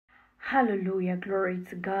Hallelujah, glory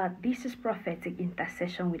to God. This is Prophetic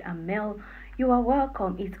Intercession with Amel. You are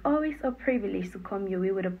welcome. It's always a privilege to come your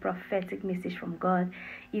way with a prophetic message from God.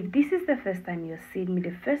 If this is the first time you're seeing me,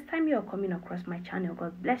 the first time you're coming across my channel,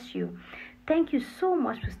 God bless you. Thank you so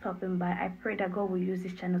much for stopping by. I pray that God will use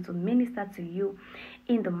this channel to minister to you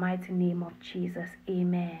in the mighty name of Jesus.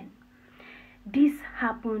 Amen. This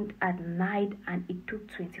happened at night and it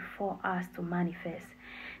took 24 hours to manifest.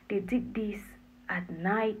 They did this at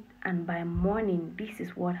night and by morning this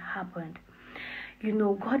is what happened. You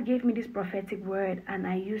know, God gave me this prophetic word and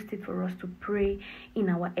I used it for us to pray in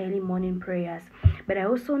our early morning prayers. But I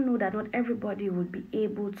also know that not everybody would be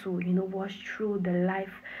able to, watch through the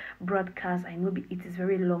live broadcast. I know it is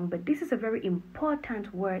very long, but this is a very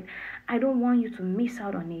important word. I don't want you to miss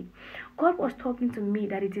out on it. God was talking to me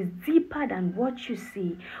that it is deeper than what you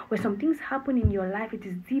see. When some things happen in your life, it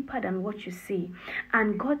is deeper than what you see.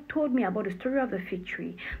 And God told me about the story of the fig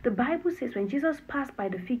tree. The Bible says when Jesus passed by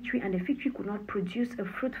the fig tree and the fig tree could not produce a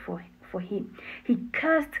fruit for him, he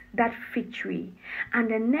cursed that fig tree.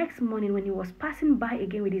 And the next morning when he was passing by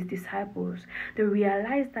again with his disciples, they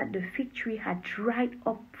realized that the fig tree had dried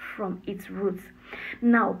up from its roots.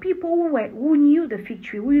 Now people who knew the fig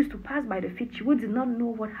tree, who used to pass by the fig tree, who did not know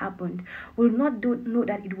what happened, will not know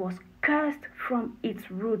that it was cursed from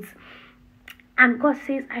its roots. And God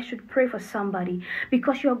says I should pray for somebody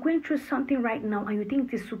because you're going through something right now and you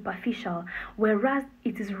think it is superficial, whereas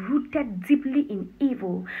it is rooted deeply in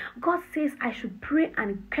evil. God says I should pray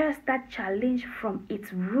and curse that challenge from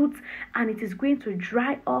its roots, and it is going to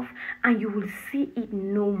dry off and you will see it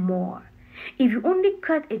no more. If you only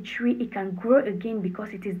cut a tree, it can grow again because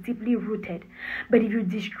it is deeply rooted. But if you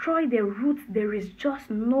destroy the roots, there is just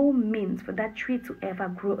no means for that tree to ever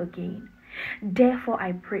grow again. Therefore,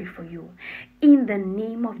 I pray for you in the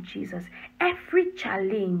name of Jesus. Every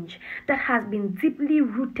challenge that has been deeply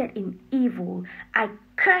rooted in evil, I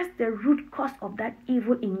curse the root cause of that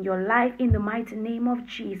evil in your life in the mighty name of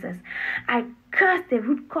Jesus. I curse the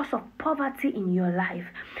root cause of poverty in your life.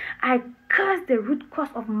 I curse the root cause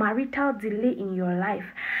of marital delay in your life.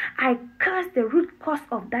 I curse the root cause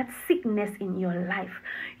of that sickness in your life.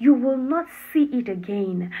 You will not see it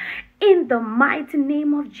again. In the mighty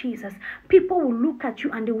name of Jesus, people will look at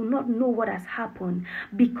you and they will not know what has happened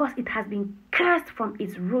because it has been cursed from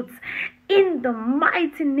its roots. In the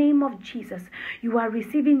mighty name of Jesus, you are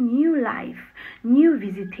receiving new life, new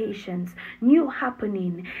visitations, new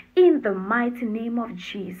happening in the mighty name of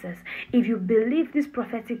Jesus. If you believe these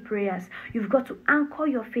prophetic prayers, you've got to anchor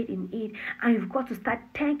your faith in it and you've got to start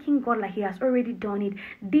thanking God like He has already done it.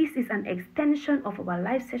 This is an extension of our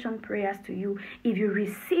live session prayers to you. If you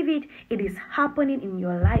receive it, it is happening in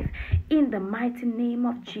your life in the mighty name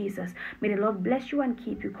of Jesus. May the Lord bless you and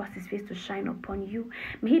keep you, cause His face to shine upon you.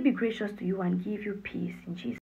 May He be gracious to you and give you peace in Jesus.